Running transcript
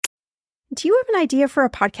Do you have an idea for a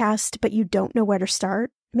podcast, but you don't know where to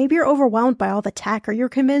start? Maybe you're overwhelmed by all the tech, or you're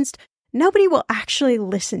convinced nobody will actually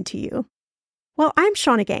listen to you. Well, I'm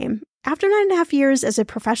Shauna Game. After 9.5 years as a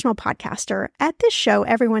professional podcaster, at this show,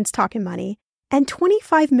 everyone's talking money, and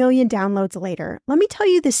 25 million downloads later, let me tell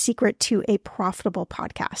you the secret to a profitable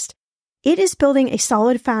podcast. It is building a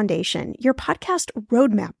solid foundation, your podcast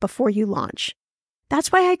roadmap before you launch. That's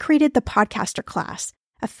why I created the Podcaster Class,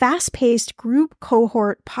 a fast-paced group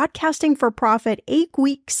cohort podcasting for profit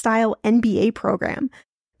 8-week style MBA program.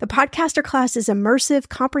 The Podcaster Class is immersive,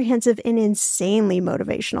 comprehensive, and insanely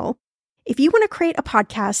motivational. If you want to create a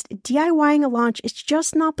podcast, DIYing a launch is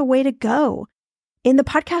just not the way to go. In the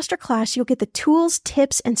Podcaster Class, you'll get the tools,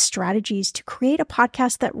 tips, and strategies to create a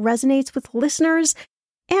podcast that resonates with listeners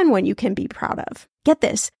and one you can be proud of. Get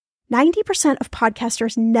this, 90% of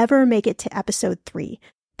podcasters never make it to episode 3.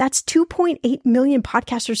 That's 2.8 million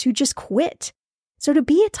podcasters who just quit. So to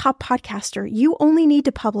be a top podcaster, you only need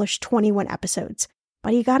to publish 21 episodes,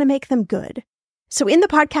 but you got to make them good. So in the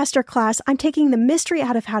Podcaster Class, I'm taking the mystery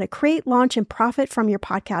out of how to create, launch, and profit from your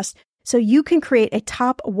podcast so you can create a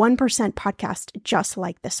top 1% podcast just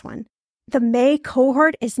like this one. The May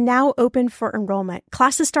cohort is now open for enrollment.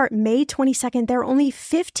 Classes start May 22nd. There are only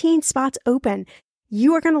 15 spots open.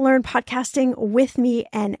 You are going to learn podcasting with me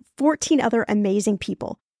and 14 other amazing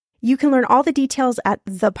people. You can learn all the details at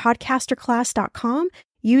thepodcasterclass.com.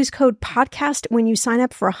 Use code PODCAST when you sign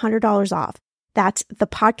up for $100 off. That's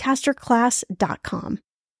thepodcasterclass.com.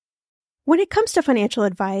 When it comes to financial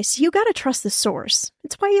advice, you got to trust the source.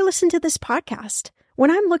 It's why you listen to this podcast.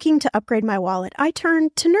 When I'm looking to upgrade my wallet, I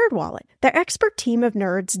turn to NerdWallet. Their expert team of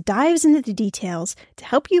nerds dives into the details to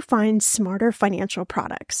help you find smarter financial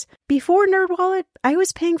products. Before NerdWallet, I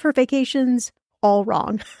was paying for vacations all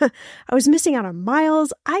wrong. I was missing out on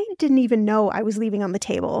miles I didn't even know I was leaving on the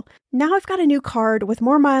table. Now I've got a new card with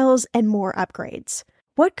more miles and more upgrades.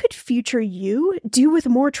 What could future you do with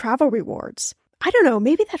more travel rewards? I don't know,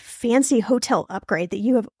 maybe that fancy hotel upgrade that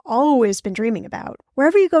you have always been dreaming about.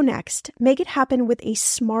 Wherever you go next, make it happen with a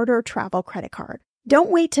smarter travel credit card. Don't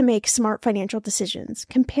wait to make smart financial decisions.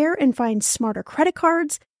 Compare and find smarter credit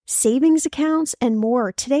cards, savings accounts, and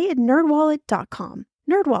more today at nerdwallet.com.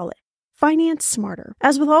 NerdWallet. Finance smarter.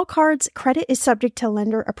 As with all cards, credit is subject to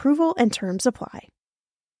lender approval and terms apply.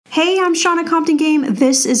 Hey, I'm Shauna Compton Game.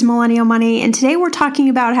 This is Millennial Money, and today we're talking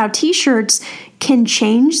about how t-shirts can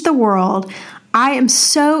change the world. I am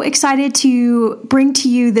so excited to bring to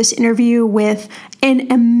you this interview with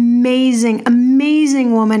an amazing,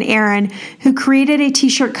 amazing woman, Eryn, who created a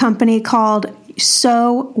t-shirt company called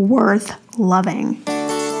So Worth Loving.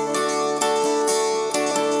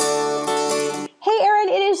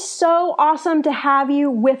 It is so awesome to have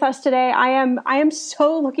you with us today. I am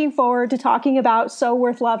so looking forward to talking about So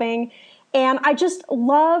Worth Loving. And I just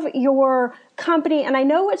love your company. And I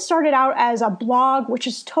know it started out as a blog, which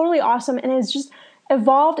is totally awesome. And it's just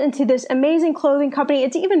evolved into this amazing clothing company.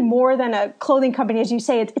 It's even more than a clothing company, as you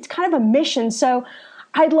say. It's kind of a mission. So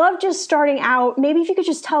I'd love just starting out, maybe if you could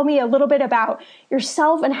just tell me a little bit about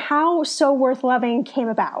yourself and how So Worth Loving came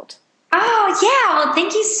about. Oh, yeah. Well,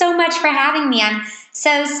 thank you so much for having me. I'm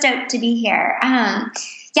so stoked to be here.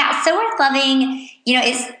 So Worth Loving,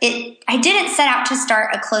 I didn't set out to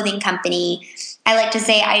start a clothing company. I like to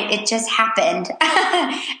say it just happened.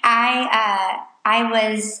 I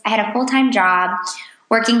had a full-time job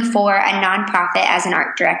working for a nonprofit as an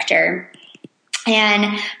art director.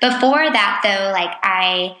 And before that, though,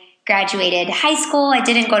 I graduated high school. I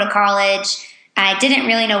didn't go to college. I didn't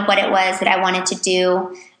really know what it was that I wanted to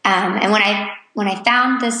do. And when I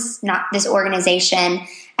found this organization,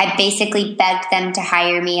 I basically begged them to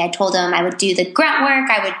hire me. I told them I would do the grunt work.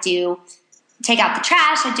 I would take out the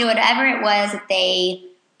trash. I'd do whatever it was that they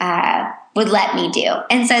would let me do.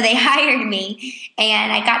 And so they hired me,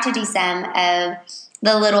 and I got to do some of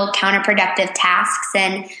the little counterproductive tasks.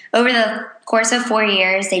 And over the course of 4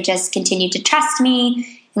 years, they just continued to trust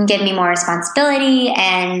me and give me more responsibility.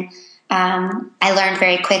 And I learned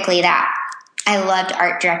very quickly that I loved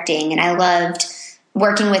art directing and I loved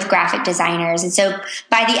working with graphic designers. And so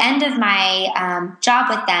by the end of my job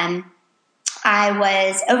with them, I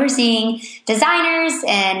was overseeing designers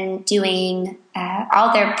and doing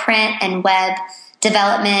all their print and web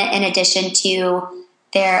development in addition to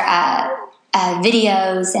their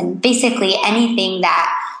videos and basically anything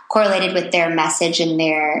that correlated with their message and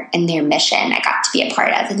their mission I got to be a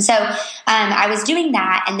part of. And so I was doing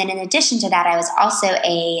that. And then in addition to that, I was also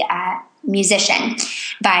a musician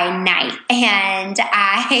by night. And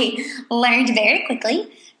I learned very quickly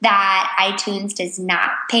that iTunes does not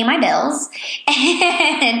pay my bills.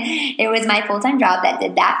 And it was my full-time job that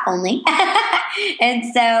did that only. And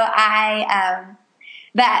so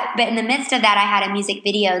but in the midst of that, I had a music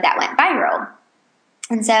video that went viral.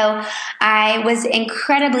 And so I was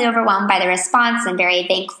incredibly overwhelmed by the response and very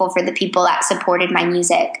thankful for the people that supported my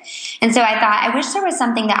music. And so I thought, I wish there was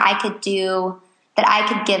something that I could do, that I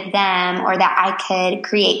could give them, or that I could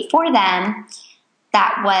create for them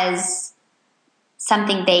that was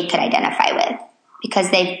something they could identify with,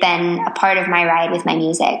 because they've been a part of my ride with my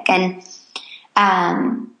music. And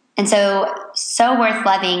so Worth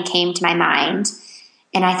Loving came to my mind.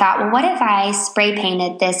 And I thought, well, what if I spray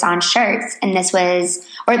painted this on shirts and this was,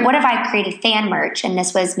 or what if I created fan merch and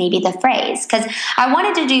this was maybe the phrase? Because I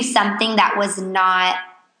wanted to do something that was not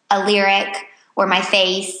a lyric or my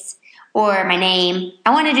face or my name.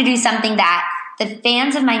 I wanted to do something that the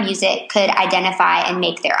fans of my music could identify and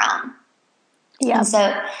make their own. Yeah. And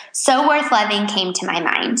so Worth Loving came to my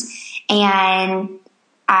mind. And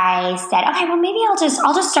I said, okay, well, maybe I'll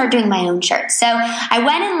just start doing my own shirts. So I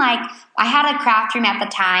went and I had a craft room at the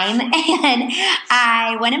time, and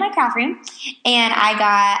I went in my craft room and I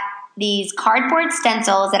got these cardboard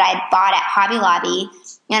stencils that I bought at Hobby Lobby,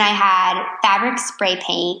 and I had fabric spray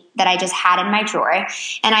paint that I just had in my drawer.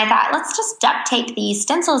 And I thought, let's just duct tape these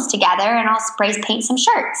stencils together and I'll spray paint some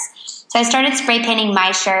shirts. So I started spray painting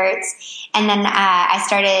my shirts, and then I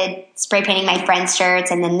started spray painting my friends'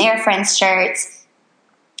 shirts and then their friends' shirts.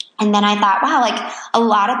 And then I thought, wow, a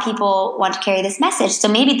lot of people want to carry this message, so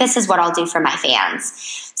maybe this is what I'll do for my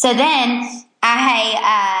fans. So then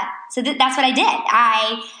that's what I did.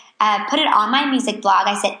 I put it on my music blog.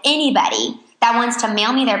 I said, anybody that wants to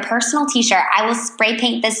mail me their personal t-shirt, I will spray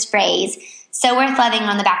paint this phrase, "So Worth Loving,"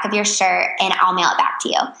 on the back of your shirt, and I'll mail it back to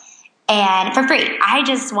you. And for free. I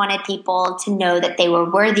just wanted people to know that they were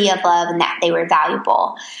worthy of love and that they were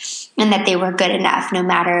valuable and that they were good enough, no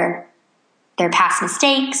matter their past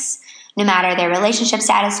mistakes, no matter their relationship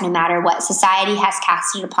status, no matter what society has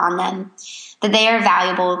casted upon them, that they are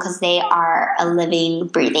valuable because they are a living,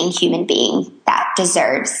 breathing human being that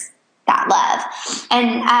deserves that love.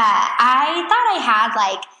 And I thought I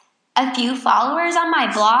had a few followers on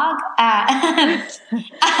my blog.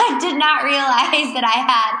 I did not realize that I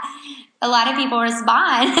had a lot of people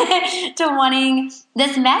respond to wanting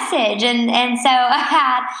this message. And so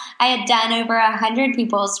I had done over 100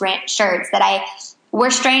 people's shirts that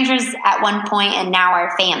were strangers at one point and now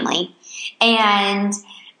are family. And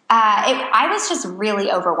I was just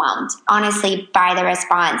really overwhelmed, honestly, by the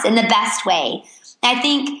response in the best way. I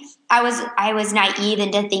think I was naive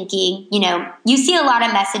into thinking, you see a lot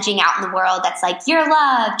of messaging out in the world that's like, you're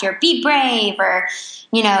loved, or be brave, or,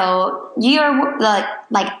 you're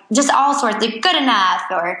just all sorts of good enough,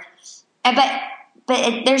 but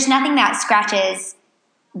there's nothing that scratches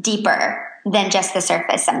deeper than just the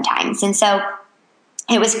surface sometimes. And so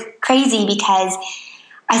it was crazy because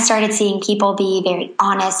I started seeing people be very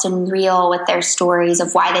honest and real with their stories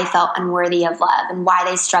of why they felt unworthy of love and why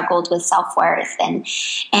they struggled with self-worth. And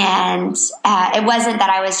it wasn't that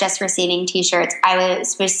I was just receiving t-shirts. I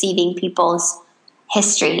was receiving people's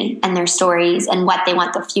history and their stories and what they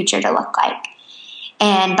want the future to look like.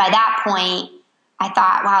 And by that point, I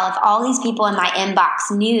thought, wow, if all these people in my inbox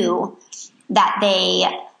knew that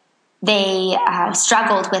they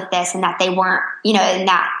struggled with this and that they weren't, and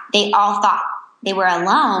that they all thought they were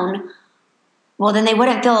alone, well, then they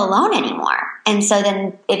wouldn't feel alone anymore. And so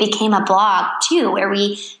then it became a blog too, where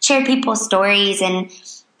we shared people's stories and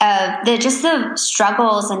just the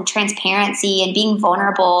struggles and transparency and being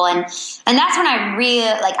vulnerable. And that's when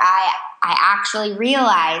I actually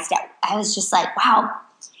realized that I was just like, wow,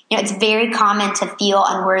 it's very common to feel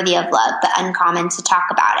unworthy of love, but uncommon to talk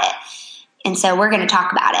about it. And so we're going to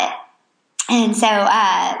talk about it. And so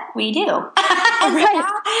we do. Right.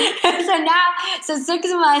 So 6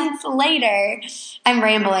 months later, I'm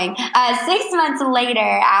rambling. 6 months later,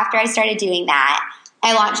 after I started doing that,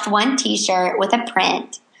 I launched one t-shirt with a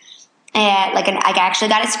print. And I actually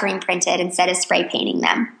got it screen printed instead of spray painting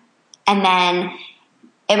them. And then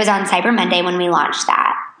it was on Cyber Monday when we launched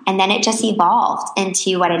that. And then it just evolved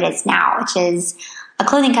into what it is now, which is a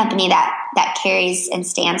clothing company that carries and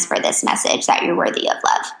stands for this message that you're worthy of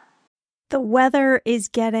love. The weather is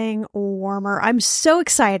getting warmer. I'm so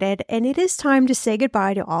excited, and it is time to say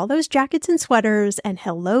goodbye to all those jackets and sweaters and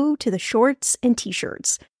hello to the shorts and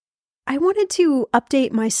t-shirts. I wanted to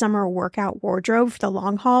update my summer workout wardrobe for the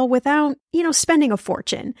long haul without, spending a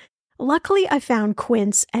fortune. Luckily, I found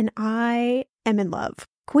Quince, and I am in love.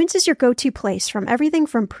 Quince is your go-to place from everything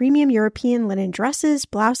from premium European linen dresses,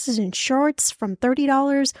 blouses, and shorts from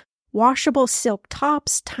 $30, washable silk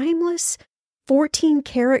tops, timeless 14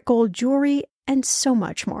 karat gold jewelry, and so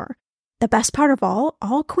much more. The best part of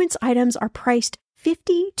all Quince items are priced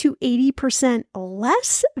 50 to 80%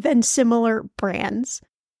 less than similar brands.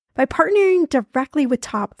 By partnering directly with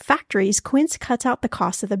top factories, Quince cuts out the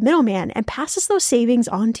cost of the middleman and passes those savings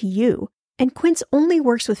on to you. And Quince only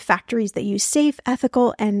works with factories that use safe,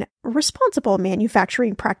 ethical, and responsible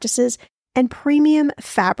manufacturing practices and premium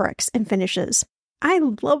fabrics and finishes. I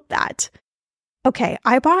love that. Okay,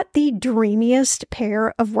 I bought the dreamiest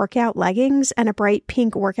pair of workout leggings and a bright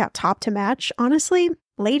pink workout top to match. Honestly,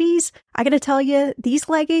 ladies, I gotta tell you, these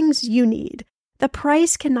leggings you need. The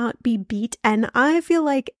price cannot be beat, and I feel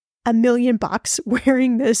like $1,000,000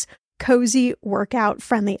 wearing this cozy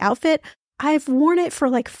workout-friendly outfit. I've worn it for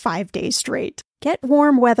like 5 days straight. Get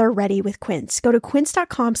warm weather ready with Quince. Go to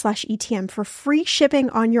quince.com/ETM for free shipping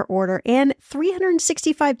on your order and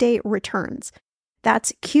 365-day returns.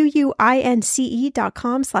 That's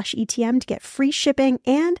QUINCE.com/ETM to get free shipping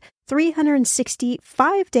and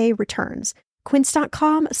 365-day returns.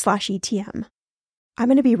 Quince.com/ETM. I'm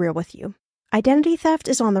going to be real with you. Identity theft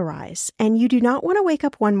is on the rise, and you do not want to wake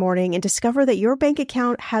up one morning and discover that your bank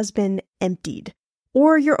account has been emptied,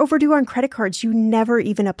 or you're overdue on credit cards you never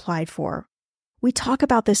even applied for. We talk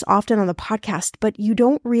about this often on the podcast, but you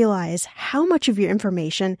don't realize how much of your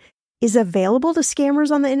information is available to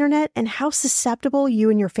scammers on the internet and how susceptible you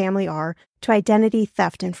and your family are to identity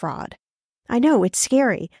theft and fraud. I know it's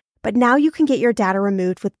scary, but now you can get your data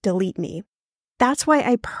removed with Delete Me. That's why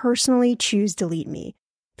I personally choose Delete Me.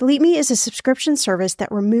 Delete Me is a subscription service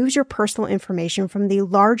that removes your personal information from the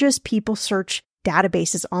largest people search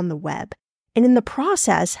databases on the web, and in the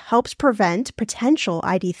process helps prevent potential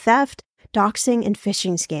ID theft, doxing, and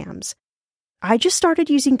phishing scams. I just started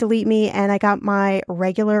using Delete Me and I got my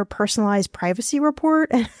regular personalized privacy report,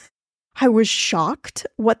 and I was shocked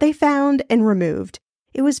what they found and removed.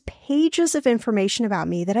 It was pages of information about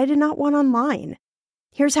me that I did not want online.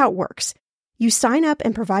 Here's how it works. You sign up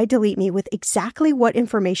and provide Delete Me with exactly what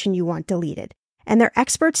information you want deleted, and their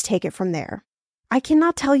experts take it from there. I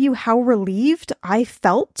cannot tell you how relieved I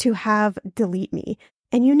felt to have Delete Me.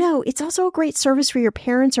 And it's also a great service for your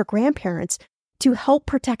parents or grandparents to help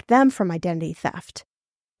protect them from identity theft.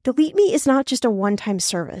 Delete Me is not just a one-time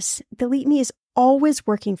service. Delete Me is always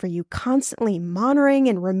working for you, constantly monitoring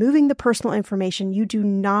and removing the personal information you do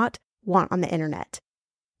not want on the internet.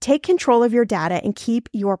 Take control of your data and keep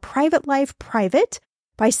your private life private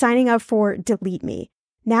by signing up for Delete Me,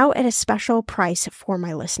 now at a special price for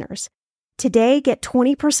my listeners. Today, get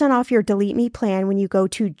 20% off your Delete Me plan when you go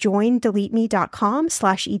to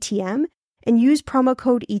joindeleteme.com/ETM and use promo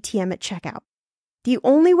code ETM at checkout. The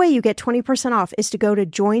only way you get 20% off is to go to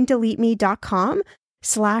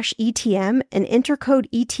joindeleteme.com/ETM and enter code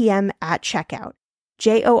ETM at checkout.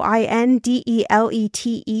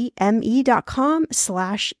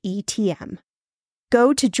 joindeleteme.com/ETM.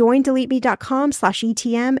 Go to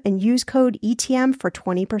joindeleteme.com/ETM and use code ETM for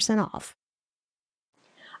 20% off.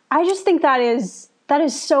 I just think that is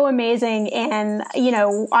so amazing. And,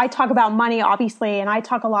 I talk about money, obviously, and I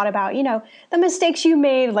talk a lot about, the mistakes you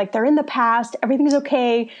made, like they're in the past, everything's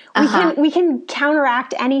okay. We can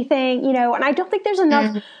counteract anything, and I don't think there's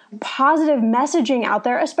enough positive messaging out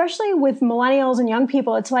there, especially with millennials and young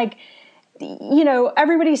people. It's like,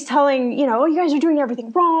 everybody's telling, oh, you guys are doing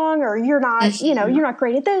everything wrong, or you're not, you're not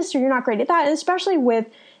great at this, or you're not great at that. And especially with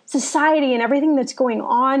society and everything that's going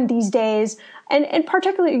on these days. And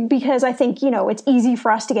particularly because I think, it's easy for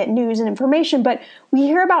us to get news and information, but we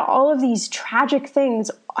hear about all of these tragic things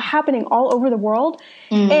happening all over the world.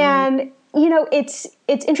 And, it's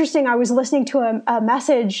interesting. I was listening to a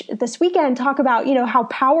message this weekend talk about, how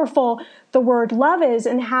powerful the word love is,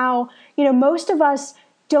 and how, most of us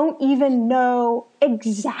don't even know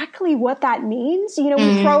exactly what that means.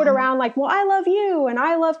 We throw it around like, well, I love you, and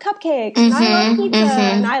I love cupcakes, and I love pizza,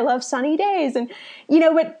 and I love sunny days. And,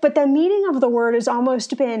 but the meaning of the word has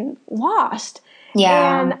almost been lost.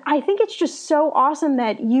 Yeah. And I think it's just so awesome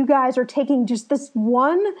that you guys are taking just this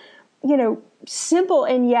one, simple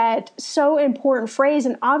and yet so important phrase.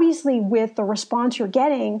 And obviously with the response you're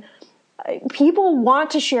getting, people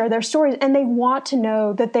want to share their stories and they want to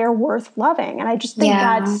know that they're worth loving. And I just think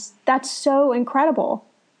that's so incredible.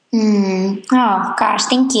 Oh gosh,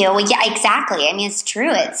 thank you. Well, yeah, exactly. I mean, it's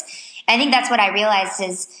true. I think that's what I realized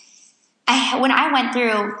is when I went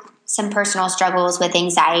through some personal struggles with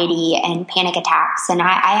anxiety and panic attacks. And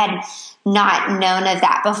I had not known of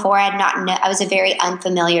that before. I was a very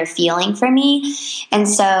unfamiliar feeling for me. And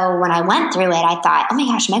so when I went through it, I thought, oh my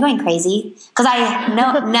gosh, am I going crazy? Because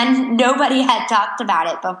nobody had talked about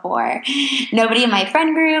it before. Nobody in my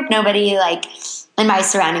friend group, nobody like in my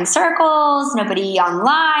surrounding circles, nobody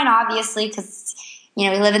online, obviously, because, we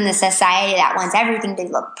live in this society that wants everything to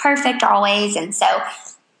look perfect always. And so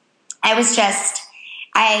I was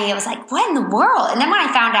like, what in the world? And then when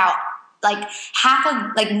I found out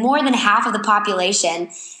more than half of the population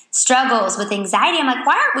struggles with anxiety, I'm like,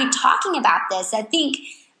 why aren't we talking about this? I think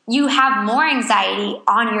you have more anxiety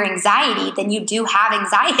on your anxiety than you do have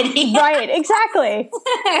anxiety. Right, exactly.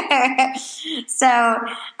 So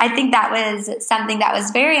I think that was something that was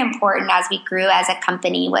very important as we grew as a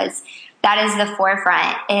company, was that is the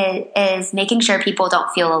forefront, is making sure people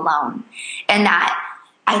don't feel alone. And that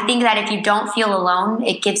I think that if you don't feel alone,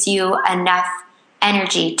 it gives you enough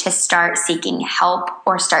energy to start seeking help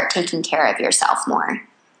or start taking care of yourself more.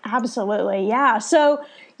 Absolutely. Yeah. So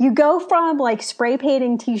you go from like spray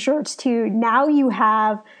painting t-shirts to now you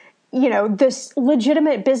have, this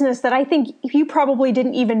legitimate business that I think you probably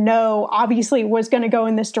didn't even know obviously was going to go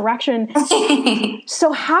in this direction.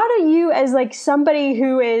 So how do you, as like somebody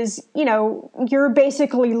who is, you're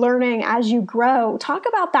basically learning as you grow, talk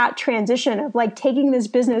about that transition of like taking this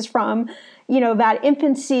business from, that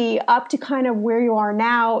infancy up to kind of where you are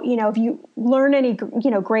now? If you learn any,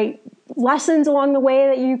 great lessons along the way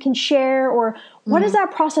that you can share, or what has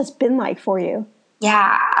that process been like for you?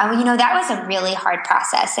 Yeah, that was a really hard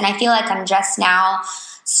process. And I feel like I'm just now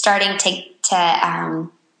starting to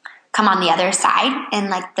come on the other side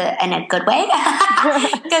in a good way.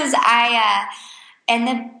 Because in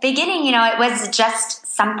the beginning, it was just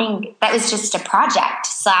something that was just a project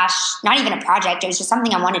 / not even a project. It was just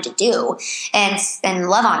something I wanted to do and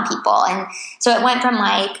love on people. And so it went from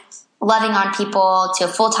like loving on people to a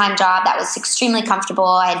full-time job that was extremely comfortable.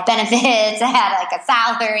 I had benefits. I had like a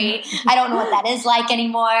salary. I don't know what that is like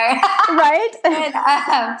anymore. Right.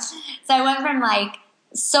 And, so I went from like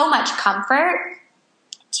so much comfort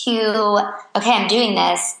to, okay, I'm doing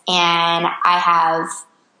this and I have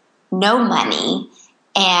no money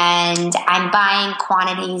and I'm buying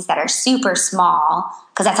quantities that are super small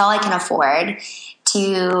because that's all I can afford,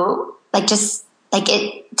 to like just like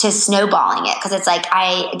it to snowballing it, because it's like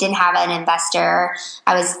I didn't have an investor.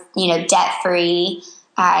 I was, debt free.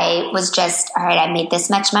 I was just, all right, I made this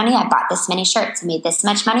much money. I bought this many shirts. I made this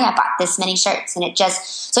much money. I bought this many shirts. And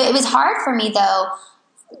so it was hard for me though,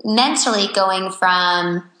 mentally, going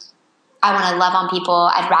from, I want to love on people,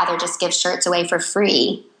 I'd rather just give shirts away for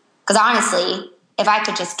free. Because honestly, if I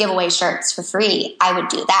could just give away shirts for free, I would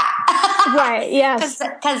do that. Right, yes.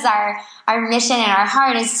 Because our mission and our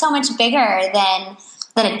heart is so much bigger than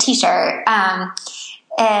a t-shirt.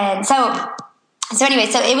 And so anyway,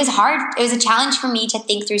 so it was hard. It was a challenge for me to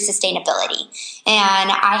think through sustainability.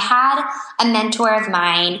 And I had a mentor of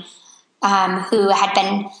mine who had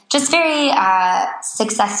been just very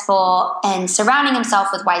successful in surrounding himself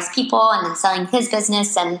with wise people and then selling his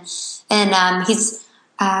business. And he's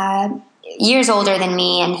years older than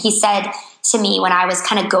me. And he said to me when I was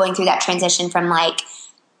kind of going through that transition from like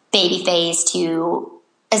baby phase to,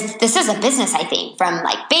 this is a business, I think, from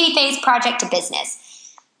like baby phase project to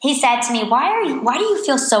business. He said to me, why do you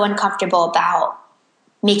feel so uncomfortable about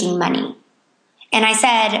making money? And I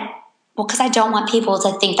said, well, because I don't want people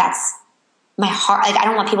to think that's my heart. Like, I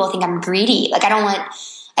don't want people to think I'm greedy. Like,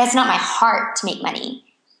 it's not my heart to make money.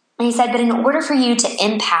 And he said, but in order for you to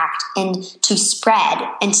impact and to spread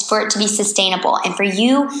and for it to be sustainable and for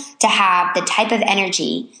you to have the type of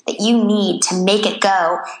energy that you need to make it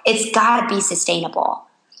go, it's got to be sustainable.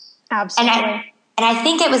 Absolutely. And I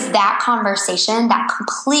think it was that conversation that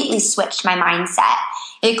completely switched my mindset.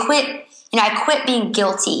 I quit being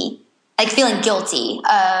guilty, like feeling guilty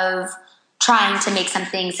of trying to make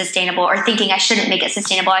something sustainable or thinking I shouldn't make it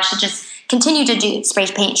sustainable. I should just continue to do spray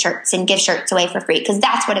paint shirts and give shirts away for free because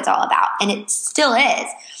that's what it's all about. And it still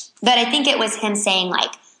is. But I think it was him saying,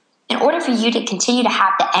 like, in order for you to continue to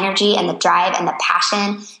have the energy and the drive and the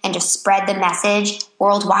passion and to spread the message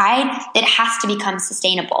worldwide, it has to become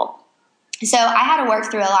sustainable. So I had to work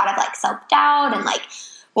through a lot of like self-doubt and like,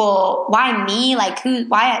 well, why me? Like,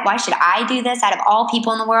 why should I do this out of all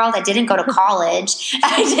people in the world? I didn't go to college.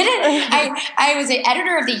 I was an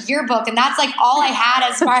editor of the yearbook, and that's like all I had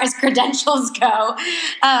as far as credentials go.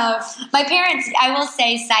 My parents, I will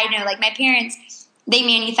say, side note, like my parents, they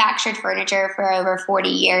manufactured furniture for over 40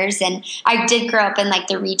 years, and I did grow up in like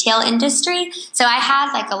the retail industry. So I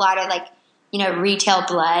had like a lot of like, retail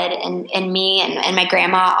blood in me, and my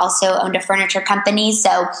grandma also owned a furniture company.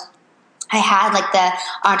 So I had like the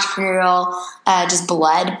entrepreneurial, just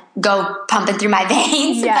blood go pumping through my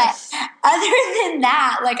veins. Yes. But other than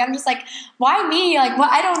that, like, I'm just like, why me? Like, well,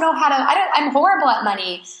 I don't know how to, I'm horrible at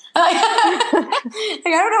money. Like, I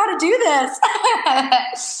don't know how to do this.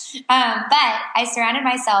 But I surrounded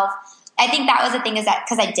myself. I think that was the thing, is that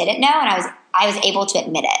because I didn't know, and I was able to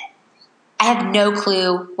admit it. I have no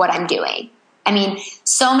clue what I'm doing. I mean,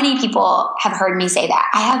 so many people have heard me say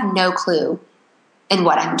that. I have no clue in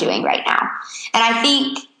what I'm doing right now. And I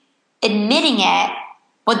think admitting it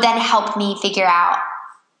would then help me figure out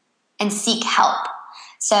and seek help.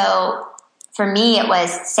 So for me, it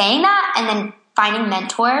was saying that and then finding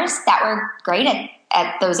mentors that were great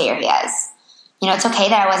at those areas. You know, it's okay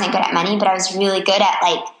that I wasn't good at money, but I was really good at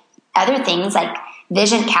like other things like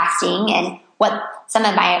vision casting and what some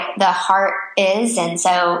of the heart is. And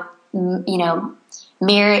so, you know,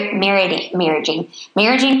 marrying the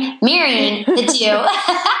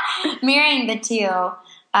two,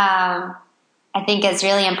 I think is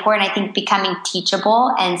really important. I think becoming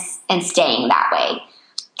teachable and staying that way,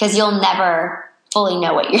 because you'll never fully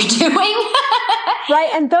know what you're doing.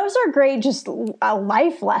 Right. And those are great, just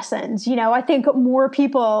life lessons. You know, I think more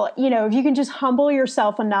people, you know, if you can just humble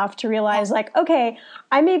yourself enough to realize like, okay,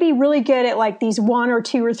 I may be really good at like these 1 or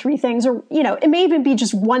 2 or 3 things, or, you know, it may even be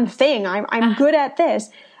just one thing. I'm good at this,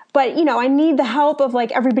 but, you know, I need the help of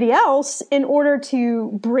like everybody else in order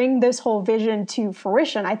to bring this whole vision to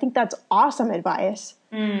fruition. I think that's awesome advice.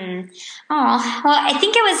 Oh, well, I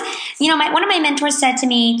think it was, you know, one of my mentors said to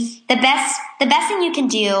me, the best thing you can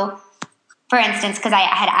do, for instance, because I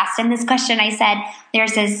had asked him this question, I said,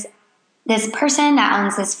 there's this person that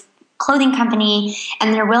owns this clothing company,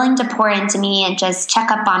 and they're willing to pour into me and just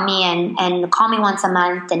check up on me and call me once a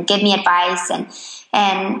month and give me advice, and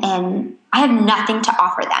I have nothing to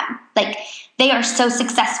offer them. Like, they are so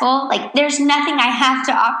successful. Like, there's nothing I have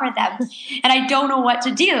to offer them, and I don't know what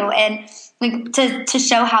to do. And like, to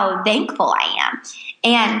show how thankful I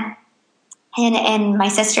am. And my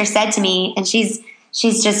sister said to me, and she's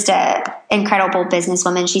just an incredible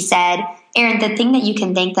businesswoman. She said, Eryn, the thing that you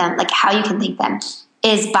can thank them, like how you can thank them,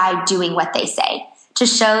 is by doing what they say, to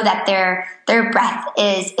show that their breath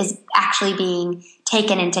is actually being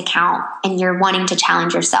taken into account, and you're wanting to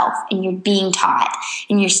challenge yourself, and you're being taught,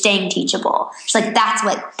 and you're staying teachable. She's like, that's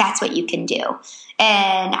what you can do.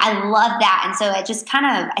 And I love that. And so it just kind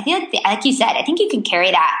of, I feel like you said, I think you can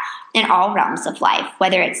carry that in all realms of life,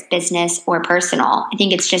 whether it's business or personal. I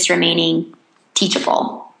think it's just remaining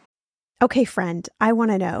teachable. Okay, friend, I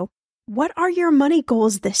want to know, what are your money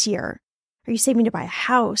goals this year? Are you saving to buy a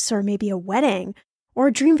house, or maybe a wedding, or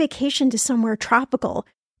a dream vacation to somewhere tropical?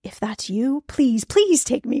 If that's you, please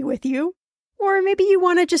take me with you. Or maybe you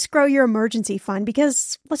want to just grow your emergency fund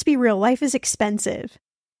because, let's be real, life is expensive.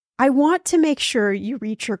 I want to make sure you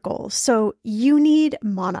reach your goals, so you need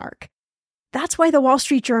Monarch. That's why the Wall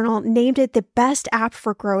Street Journal named it the best app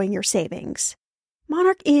for growing your savings.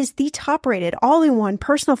 Monarch is the top-rated all-in-one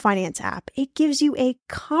personal finance app. It gives you a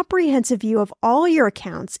comprehensive view of all your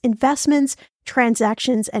accounts, investments,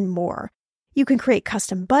 transactions, and more. You can create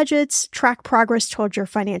custom budgets, track progress towards your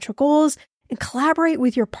financial goals, and collaborate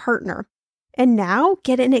with your partner. And now,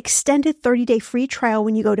 get an extended 30-day free trial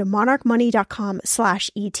when you go to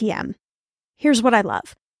monarchmoney.com/ETM. Here's what I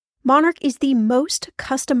love. Monarch is the most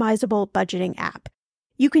customizable budgeting app.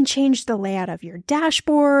 You can change the layout of your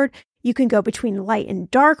dashboard. You can go between light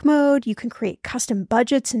and dark mode. You can create custom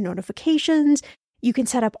budgets and notifications. You can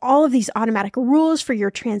set up all of these automatic rules for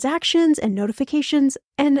your transactions and notifications,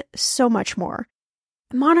 and so much more.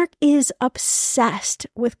 Monarch is obsessed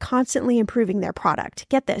with constantly improving their product.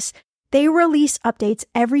 Get this. They release updates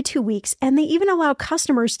every 2 weeks, and they even allow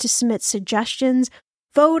customers to submit suggestions,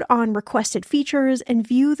 vote on requested features, and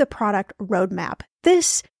view the product roadmap.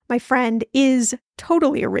 This, my friend, is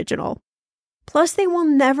totally original. Plus, they will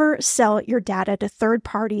never sell your data to third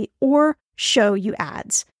party or show you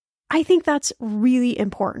ads. I think that's really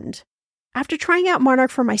important. After trying out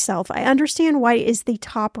Monarch for myself, I understand why it is the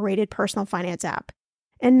top-rated personal finance app.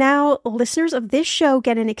 And now, listeners of this show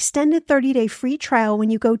get an extended 30-day free trial when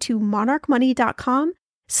you go to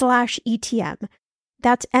monarchmoney.com/ETM.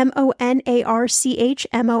 That's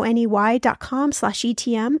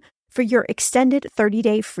monarchmoney.com/ETM for your extended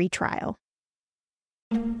 30-day free trial.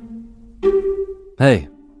 Hey,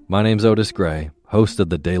 my name's Otis Gray, host of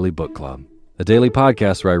the Daily Book Club, a daily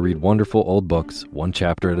podcast where I read wonderful old books, one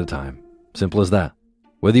chapter at a time. Simple as that.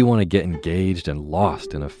 Whether you want to get engaged and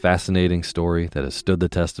lost in a fascinating story that has stood the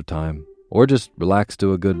test of time, or just relax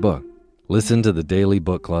to a good book, listen to the Daily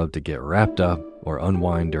Book Club to get wrapped up or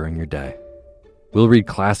unwind during your day. We'll read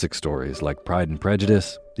classic stories like Pride and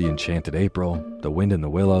Prejudice, The Enchanted April, The Wind in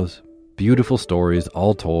the Willows, Beautiful stories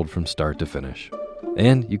all told from start to finish.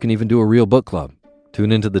 And you can even do a real book club.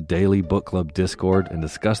 Tune into the Daily Book Club Discord and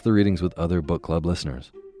discuss the readings with other book club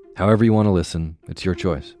listeners. However you want to listen, it's your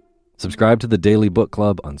choice. Subscribe to the Daily Book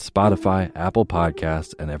Club on Spotify, Apple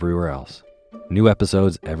Podcasts, and everywhere else. New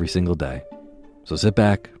episodes every single day. So sit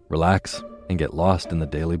back, relax, and get lost in the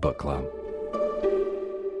Daily Book Club.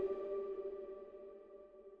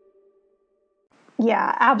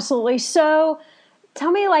 Yeah, absolutely. So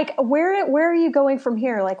tell me, like, where are you going from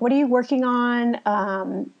here? Like, what are you working on?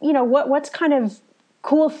 What's kind of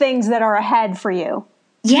cool things that are ahead for you?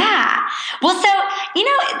 Yeah. Well, so,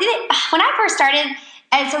 when I first started,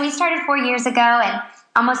 so we started 4 years ago and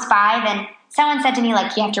almost 5, and someone said to me,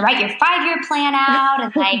 like, you have to write your 5-year plan out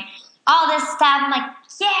and like all this stuff. I'm like,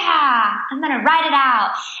 yeah, I'm going to write it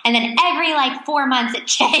out. And then every 4 months it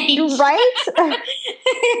changed. Right.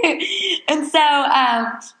 And so,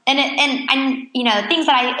 things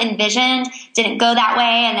that I envisioned didn't go that way.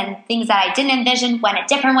 And then things that I didn't envision went a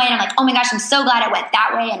different way. And I'm like, oh my gosh, I'm so glad it went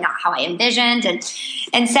that way and not how I envisioned.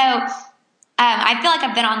 And so, I feel like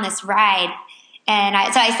I've been on this ride, and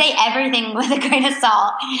so I say everything with a grain of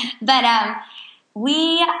salt, but,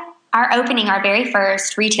 we are opening our very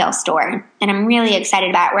first retail store, and I'm really excited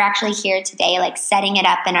about it. We're actually here today, setting it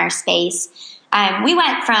up in our space. We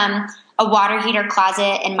went from a water heater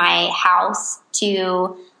closet in my house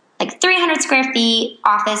to 300 square feet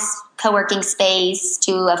office co-working space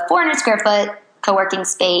to a 400 square foot co-working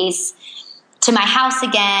space to my house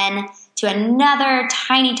again to another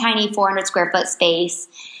tiny 400 square foot space.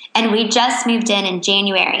 And we just moved in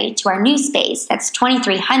January to our new space that's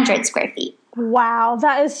 2,300 square feet. Wow,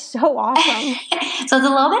 that is so awesome. So it's a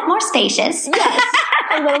little bit more spacious. Yes,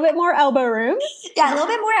 a little bit more elbow room. Yeah, a little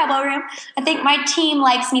bit more elbow room. I think my team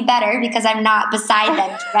likes me better because I'm not beside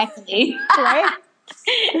them directly. Right.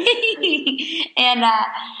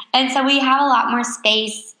 And so we have a lot more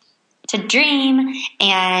space to dream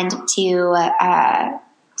and to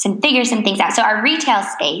figure some things out. So our retail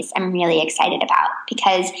space I'm really excited about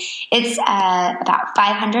because it's about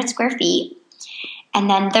 500 square feet. And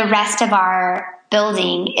then the rest of our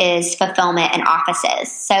building is fulfillment and offices.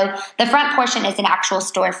 So the front portion is an actual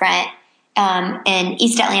storefront in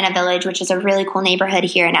East Atlanta Village, which is a really cool neighborhood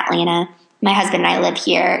here in Atlanta. My husband and I live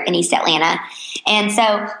here in East Atlanta. And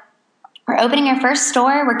so we're opening our first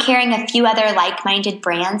store. We're carrying a few other like-minded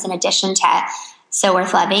brands in addition to So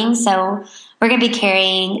Worth Loving. So we're going to be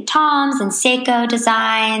carrying Tom's and Seiko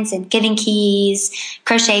Designs and Giving Keys,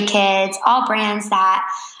 Crochet Kids, all brands that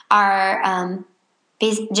are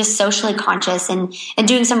just socially conscious and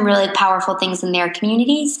doing some really powerful things in their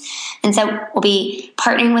communities. And so we'll be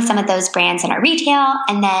partnering with some of those brands in our retail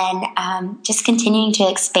and then just continuing to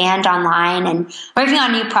expand online and working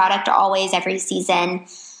on new product always every season.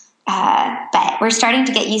 But we're starting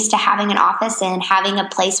to get used to having an office and having a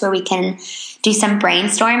place where we can do some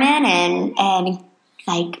brainstorming and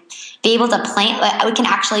be able to plan. We can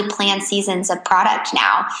actually plan seasons of product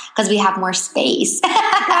now because we have more space.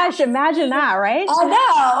 Gosh, imagine that, right?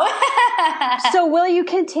 I know. So will you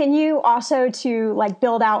continue also to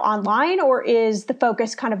build out online, or is the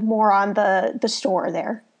focus kind of more on the store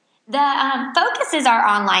there? The focus is our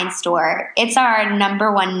online store. It's our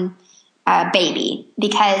number one baby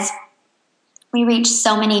because we reach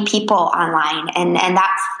so many people online, and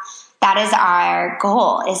that is our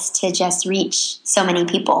goal, is to just reach so many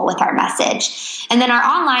people with our message. And then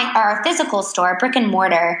our physical store, brick and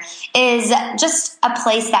mortar, is just a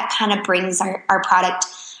place that kind of brings our product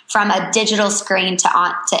from a digital screen to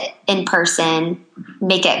in person,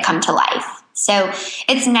 make it come to life. So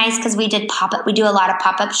it's nice because we do a lot of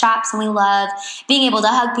pop-up shops, and we love being able to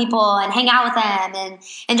hug people and hang out with them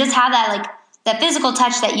and just have that the physical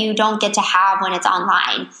touch that you don't get to have when it's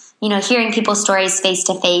online. Hearing people's stories face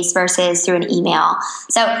to face versus through an email.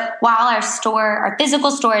 So while our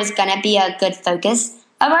physical store is going to be a good focus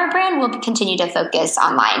of our brand, we'll continue to focus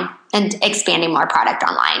online and expanding more product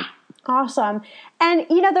online. Awesome. And,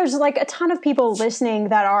 there's a ton of people listening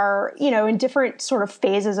that are, in different sort of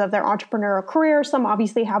phases of their entrepreneurial career. Some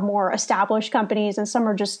obviously have more established companies and some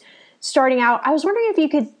are just starting out. I was wondering if you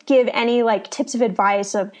could give any tips of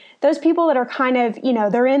advice of those people that are kind of,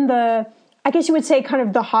 they're in the, I guess you would say, kind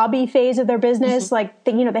of the hobby phase of their business.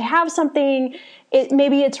 Mm-hmm. They have something,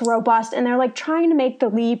 maybe it's robust, and they're trying to make the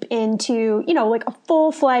leap into, a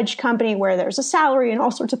full-fledged company where there's a salary and all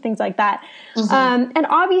sorts of things like that. Mm-hmm. And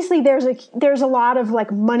obviously there's a lot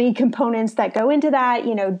of money components that go into that.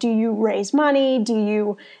 Do you raise money? Do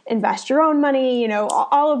you invest your own money?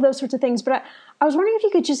 All of those sorts of things. But I was wondering if you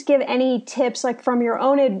could just give any tips, like from your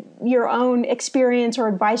own experience or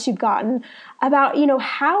advice you've gotten about,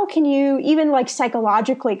 how can you even like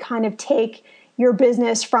psychologically kind of take your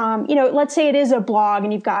business from, let's say it is a blog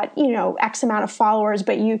and you've got, X amount of followers,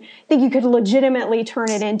 but you think you could legitimately turn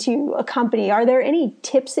it into a company. Are there any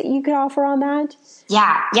tips that you could offer on that?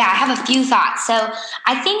 Yeah, I have a few thoughts. So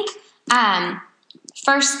I think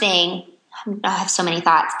first thing, I have so many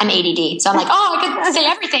thoughts. I'm ADD, so I'm like, I could say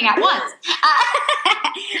everything at once.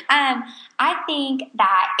 I think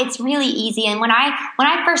that it's really easy. And when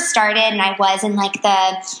I first started and I was in like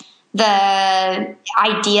the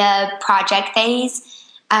idea project phase,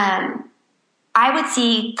 I would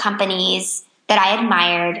see companies that I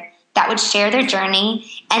admired that would share their journey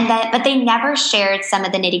but they never shared some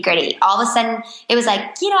of the nitty gritty. All of a sudden it was like,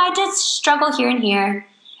 I just struggle here and here.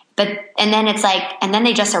 And then it's like, and then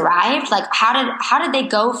they just arrived. Like, how did they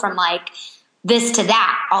go from like this to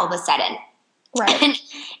that all of a sudden? Right.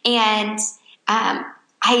 and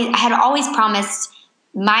I had always promised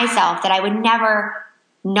myself that I would never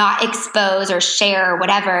not expose or share or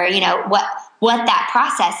whatever, what that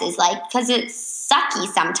process is like, because it's sucky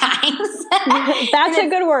sometimes. That's a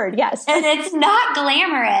good word. Yes. And it's not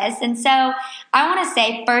glamorous. And so I want to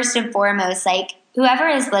say first and foremost, like, whoever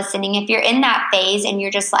is listening, if you're in that phase and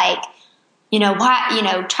you're just like,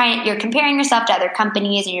 you're comparing yourself to other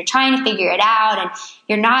companies and you're trying to figure it out and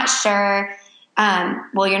you're not sure,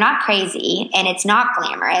 you're not crazy and it's not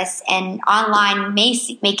glamorous, and online may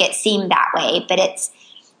make it seem that way, but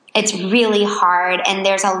it's really hard and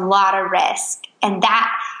there's a lot of risk, and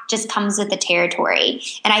that just comes with the territory.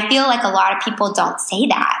 And I feel like a lot of people don't say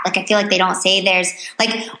that. Like, I feel like they don't say there's,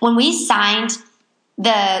 like, when we signed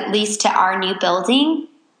the lease to our new building,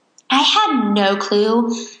 I had no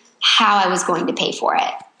clue how I was going to pay for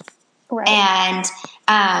it. Right. And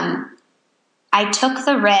I took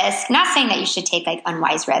the risk, not saying that you should take like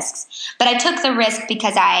unwise risks, but I took the risk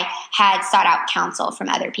because I had sought out counsel from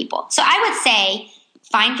other people. So I would say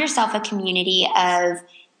find yourself a community of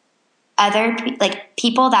other like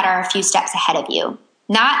people that are a few steps ahead of you.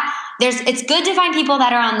 It's good to find people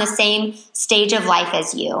that are on the same stage of life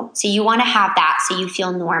as you. So you want to have that so you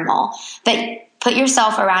feel normal. But put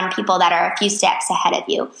yourself around people that are a few steps ahead of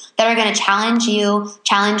you, that are going to challenge you,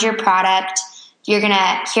 challenge your product. You're going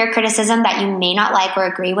to hear criticism that you may not like or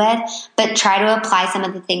agree with, but try to apply some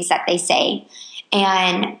of the things that they say.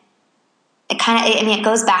 And it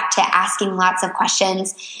goes back to asking lots of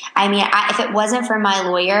questions. If it wasn't for my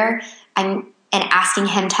lawyer, and asking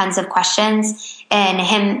him tons of questions, and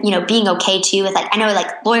him, being okay too with, like, I know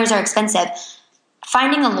like lawyers are expensive.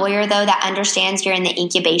 Finding a lawyer though that understands you're in the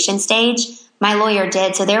incubation stage, my lawyer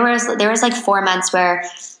did. So there was like 4 months where,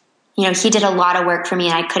 he did a lot of work for me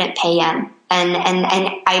and I couldn't pay him, and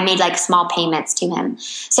I made like small payments to him.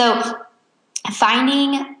 So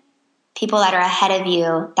finding people that are ahead of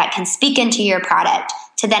you that can speak into your product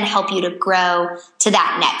to then help you to grow to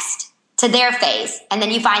that next, to their phase. And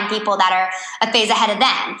then you find people that are a phase ahead of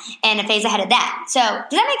them and a phase ahead of them. So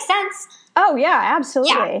does that make sense? Oh yeah,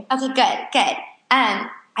 absolutely. Yeah. Okay, good.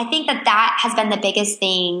 I think that has been the biggest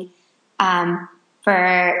thing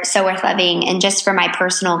for So Worth Living, and just for my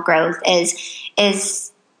personal growth,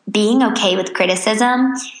 is being okay with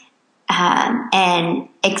criticism and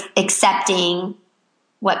accepting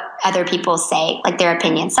what other people say, like their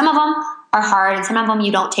opinions. Some of them are hard and some of them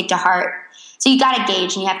you don't take to heart. So you got to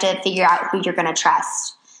gauge and you have to figure out who you're going to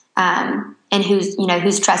trust, and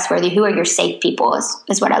who's trustworthy. Who are your safe people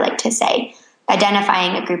is what I like to say.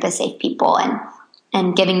 Identifying a group of safe people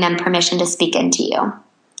and giving them permission to speak into you.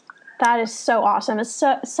 That is so awesome. It's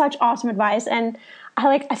such awesome advice. And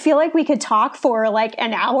I feel like we could talk for like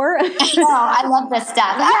an hour. I love this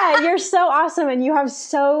stuff. Yeah, you're so awesome and you have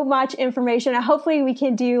so much information. And hopefully we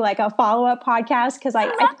can do like a follow-up podcast, because I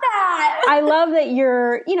love that. I love that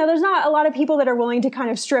you're, there's not a lot of people that are willing to kind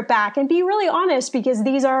of strip back and be really honest, because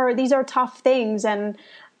these are tough things. And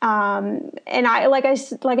I like I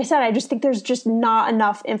said, I just think there's just not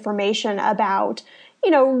enough information about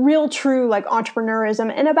real true like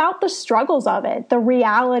entrepreneurism and about the struggles of it, the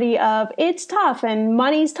reality of it's tough and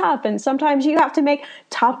money's tough. And sometimes you have to make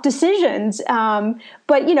tough decisions.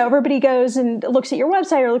 But everybody goes and looks at your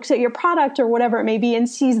website or looks at your product or whatever it may be and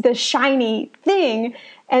sees the shiny thing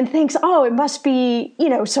and thinks, oh, it must be,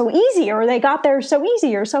 so easy, or they got there so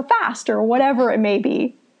easy or so fast or whatever it may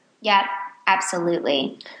be. Yep,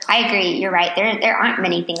 absolutely. I agree. You're right. There aren't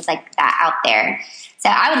many things like that out there. So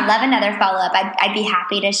I would love another follow-up. I'd be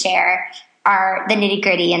happy to share the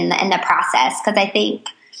nitty-gritty in the process, because I think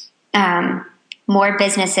more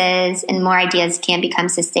businesses and more ideas can become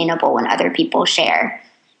sustainable when other people share.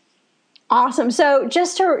 Awesome. So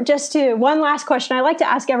just to one last question, I like to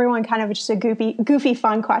ask everyone kind of just a goofy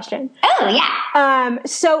fun question. Oh yeah.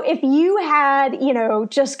 So if you had,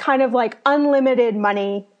 just kind of like unlimited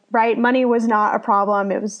money, right? Money was not a problem.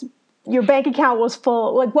 It was, your bank account was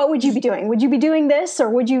full. Like, what would you be doing? Would you be doing this, or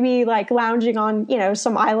would you be like lounging on,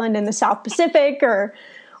 some island in the South Pacific, or?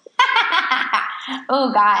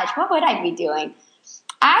 Oh gosh, what would I be doing?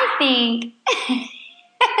 I think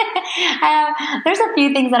there's a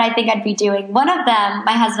few things that I think I'd be doing. One of them,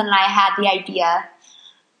 my husband and I had the idea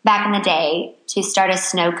back in the day to start a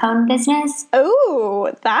snow cone business.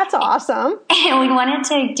 Oh, that's awesome. And we wanted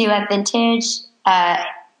to do a vintage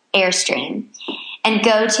Airstream and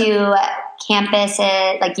go to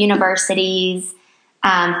campuses like universities,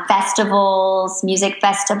 festivals, music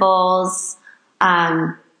festivals,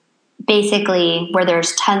 basically where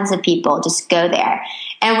there's tons of people, just go there.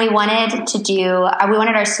 And we wanted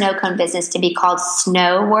our snow cone business to be called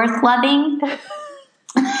Snow Worth Loving.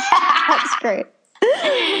 That's great.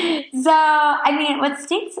 So, I mean, what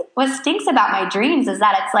stinks about my dreams is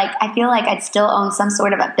that it's like, I feel like I'd still own some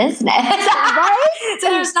sort of a business. Right? So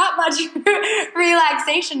there's not much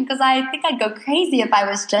relaxation, because I think I'd go crazy if I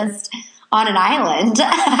was just on an island.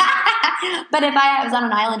 But if I was on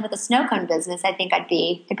an island with a snow cone business, I think that'd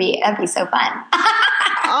be so fun.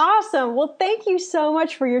 Awesome. Well, thank you so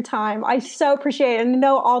much for your time. I so appreciate it. And I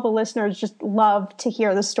know all the listeners just love to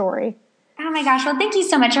hear the story. Oh my gosh. Well, thank you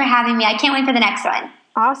so much for having me. I can't wait for the next one.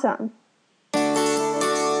 Awesome.